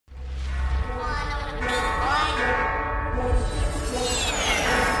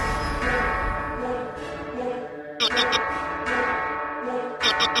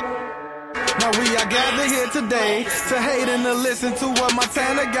today to hate and to listen to what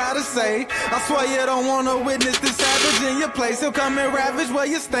Montana gotta say. I swear you don't wanna witness this savage in your place. He'll come and ravage where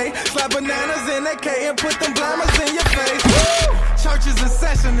you stay. Slap bananas in that K and put them blammers in your face. Woo! Church is in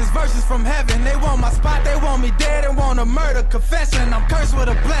session, it's verses from heaven. They want my spot, they want me dead and want a murder confession. I'm cursed with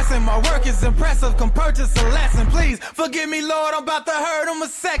a blessing, my work is impressive. Come purchase a lesson, please forgive me, Lord, I'm about to hurt him a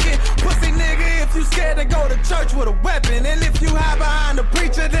second. Pussy nigga, if you scared to go to church with a weapon, and if you hide behind the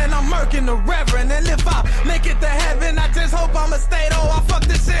preacher, then I'm murking the reverend. And if I make it to heaven, I just hope I'ma stay though. I fuck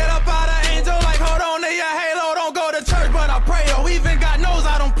this shit up out of angel, like hold on to your halo. Don't go to church, but I pray though. Even God knows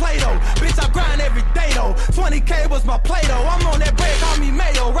I don't play though. Bitch, I grind every day though. 20K was my play though. I'm on that bread, call me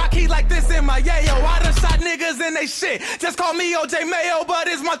Mayo. Rock heat like this in my yayo. I done shot niggas in they shit. Just call me OJ Mayo, but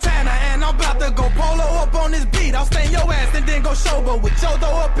it's Montana, and I'm about to go polo up on this beat. I'll stain your ass and then go showboat with Jodo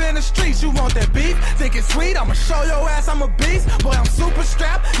up in the streets. You want that beef? Think it's sweet? I'ma show your ass I'm a beast. Boy, I'm super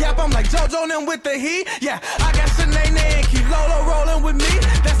strapped. Yep, I'm like JoJo and them with the heat. Yeah, I got Shanae and Key Lolo rolling with me.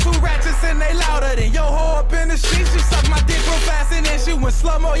 That's two ratchets and they louder than yo ho up in the streets. She suck my dick real fast and then she went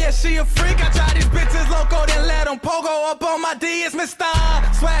slow-mo. Yeah, she a freak. I try these bitches loco, then let them pogo up on my D. It's Mr.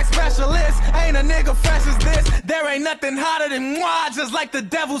 Swag Specialist. Ain't a nigga fresh as this. There ain't nothing hotter than mwah, just like the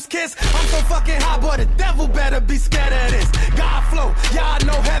devil's kiss. I'm so fucking hot, boy, the devil better be scared of this. God flow, y'all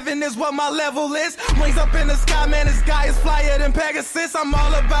know heaven is what my level is. Wings up in the sky, man, this guy is flyer than Pegasus. I'm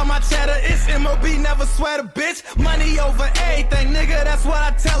all about my cheddar, it's MOB, never sweat a bitch. Money over everything, nigga, that's what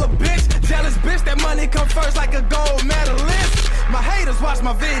I tell a bitch. Jealous bitch, that money come first like a gold medalist. My haters watch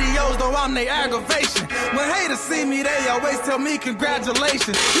my videos, though I'm their aggravation. When haters see me, they always tell me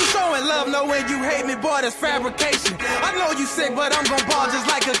congratulations. You showing love, know when you hate me, boy, that's fabrication. I know you sick, but I'm gon' ball just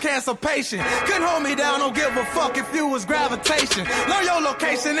like a cancer patient. Couldn't hold me down, don't give a fuck if you was gravitation. Learn your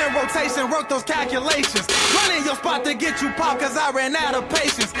location and rotation, work those calculations. Run in your spot to get you popped, cause I ran out of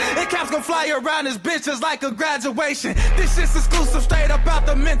patience. And caps gon' fly around this bitch just like a graduation. This shit's exclusive, straight up out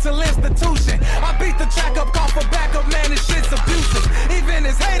the mental institution. I beat the track up, call for backup, man, this shit's abusive. Even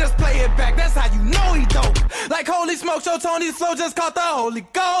his haters play it back, that's how you know he dope. Like holy smoke, show Tony's flow just caught the Holy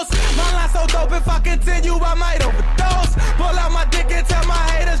Ghost. My line so dope, if I continue I might overdose. Pull out my dick and tell my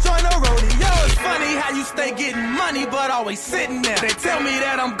haters join the rodeo. It's funny how you stay getting money but always sitting there. They tell me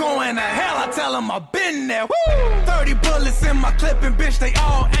that I'm going to hell, I tell them I've been there. Woo! 30 bullets in my clip and bitch they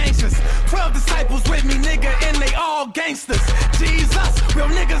all anxious. 12 disciples with me nigga and they all gangsters. Jesus, real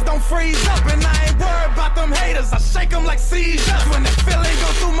niggas don't freeze up, and I ain't worried about them haters, I shake them like seizures. When that feeling go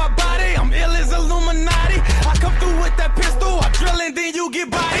through my body, I'm ill as Illuminati. I come through with that pistol, I drill and then you get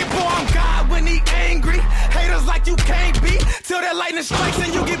body. Boy, I'm God when he angry. Haters like you can't be, till that lightning strikes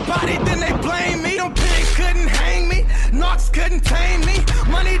and you get bodied, then they blame me. Them pigs couldn't hang me, knocks couldn't tame me.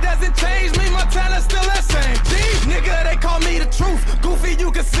 Money doesn't change me, my talent's still the same. Jeez, nigga, they call me the truth. Goofy,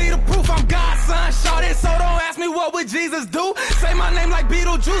 you can see the proof. I'm God's son, shot it, so don't ask me what would Jesus do. Say my name like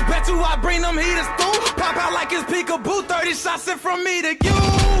Beetlejuice, bet you I bring them heaters through. Pop out like it's peekaboo, 30 shots sent from me to you.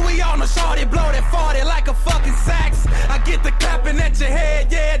 We all know shorty blow that 40 like a fucking sax. I get the clapping at your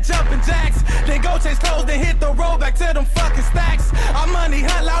head, yeah, jumping jacks. Then go change clothes, then hit the road back to them fucking stacks. I'm money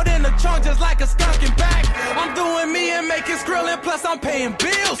hell out in the trunk just like a skunking back. I'm doing me and making skrillin', plus I'm paying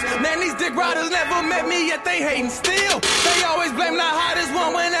bills. Man, these dick riders never met me, yet they hating still. They always blame the hottest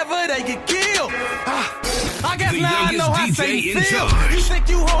one whenever they get killed. I guess the now I know how DJ Satan feels. You think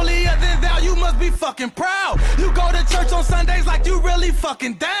you holier than thou, you must be fucking proud. You go to church on Sundays like you really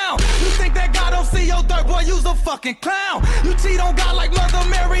fucking down. You think that God don't see your dirt, boy, you's a fucking clown. You cheat on God like Mother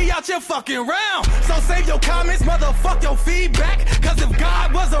Mary out your fucking round. So save your comments, motherfuck your feedback. Cause if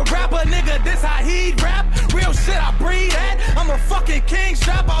God was a rapper, nigga, this how he'd rap. Real shit I breathe at. I'm a fucking king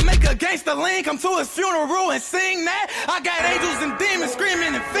strap. I'll make a gangster lean, come to his funeral and sing that. I got angels and demons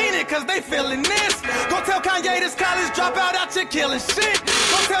screaming and fiending cause they feeling this. Go tell Kanye this college dropout out here killing shit.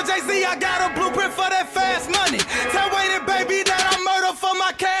 Go tell Jay-Z I got a blueprint for that fast money. Tell Wayne and Baby that I murder for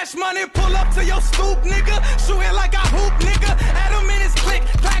my cash money. Pull up to your stoop, nigga. Shoot it like I hoop, nigga. Add 'em in his click,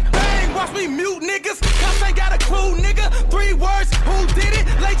 clack, bang. Watch me mute niggas. Cops ain't got a clue, nigga. 3 words, who did it?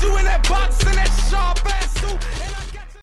 Laid you in that box